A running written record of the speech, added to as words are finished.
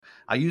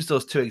I used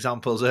those two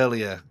examples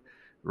earlier,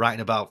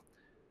 writing about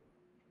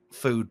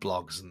food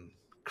blogs and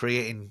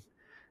creating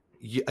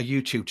a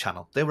YouTube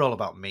channel. They were all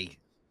about me,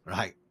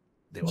 right?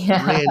 They were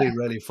really,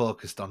 really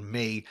focused on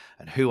me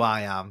and who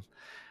I am.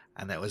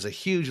 And it was a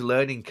huge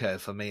learning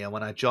curve for me. And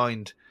when I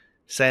joined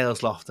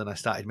SalesLoft and I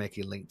started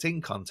making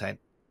LinkedIn content,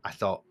 I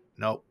thought,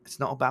 no, it's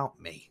not about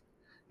me.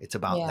 It's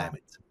about them.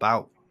 It's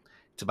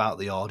about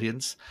the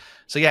audience.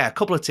 So yeah, a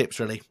couple of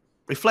tips really.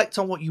 Reflect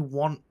on what you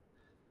want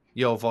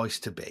your voice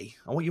to be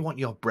and what you want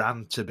your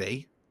brand to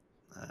be.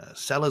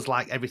 Sellers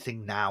like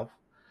everything now,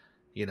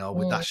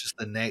 that's just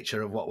the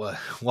nature of what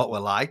we're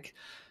like.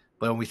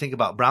 But when we think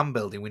about brand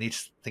building, we need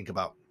to think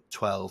about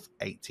 12,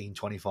 18,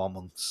 24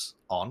 months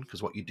on,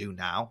 because what you do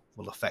now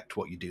will affect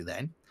what you do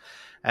then.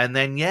 And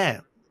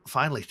then,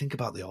 finally, think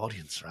about the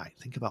audience, right?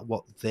 Think about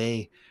what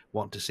they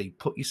want to see.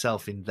 Put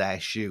yourself in their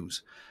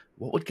shoes.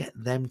 What would get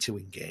them to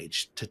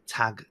engage, to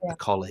tag a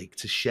colleague,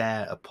 to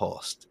share a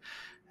post?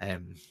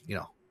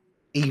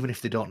 Even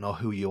if they don't know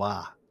who you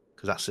are,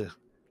 because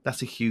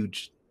that's a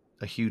huge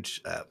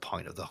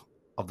point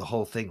of the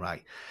whole thing,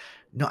 right?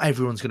 Not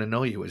everyone's going to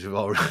know you, as we've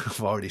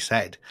already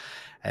said,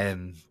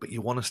 but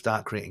you want to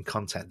start creating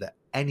content that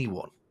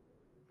anyone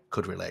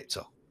could relate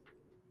to.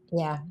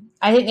 Yeah,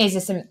 I think these are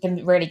some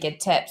really good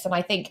tips, and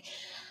I think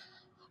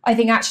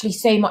actually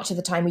so much of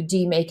the time we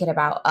do make it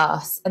about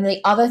us. And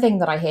the other thing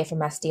that I hear from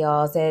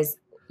SDRs is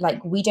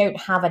like, we don't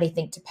have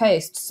anything to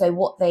post, so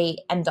what they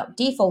end up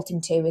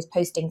defaulting to is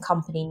posting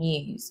company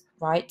news,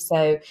 right?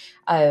 So,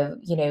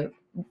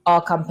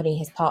 our company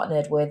has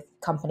partnered with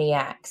company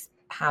X.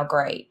 How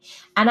great.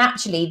 And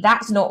actually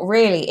that's not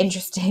really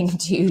interesting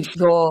to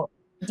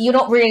you're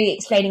not really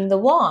explaining the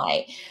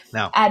why.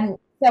 No.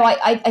 So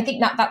I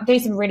think that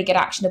those are some really good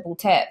actionable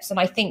tips. And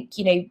I think,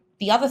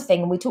 the other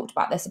thing, and we talked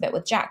about this a bit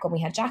with Jack when we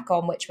had Jack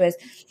on, which was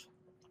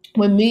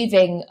we're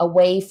moving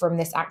away from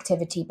this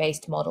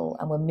activity-based model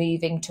and we're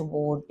moving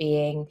toward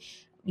being,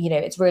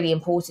 it's really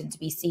important to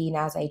be seen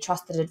as a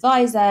trusted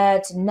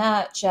advisor, to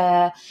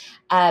nurture.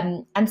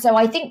 And so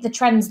I think the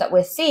trends that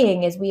we're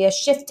seeing is we are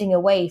shifting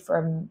away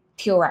from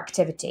pure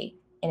activity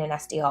in an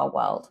SDR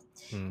world.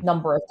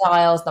 Number of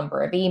dials,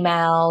 number of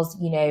emails,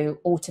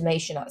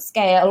 automation at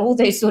scale, all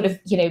those sort of,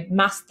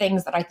 mass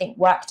things that I think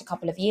worked a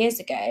couple of years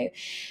ago.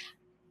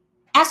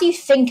 As you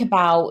think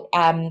about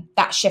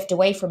that shift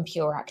away from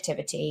pure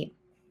activity,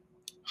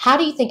 how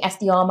do you think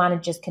SDR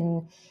managers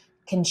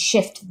can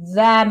shift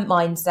their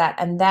mindset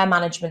and their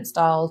management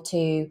style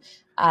to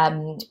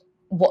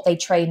what they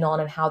train on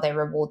and how they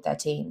reward their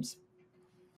teams?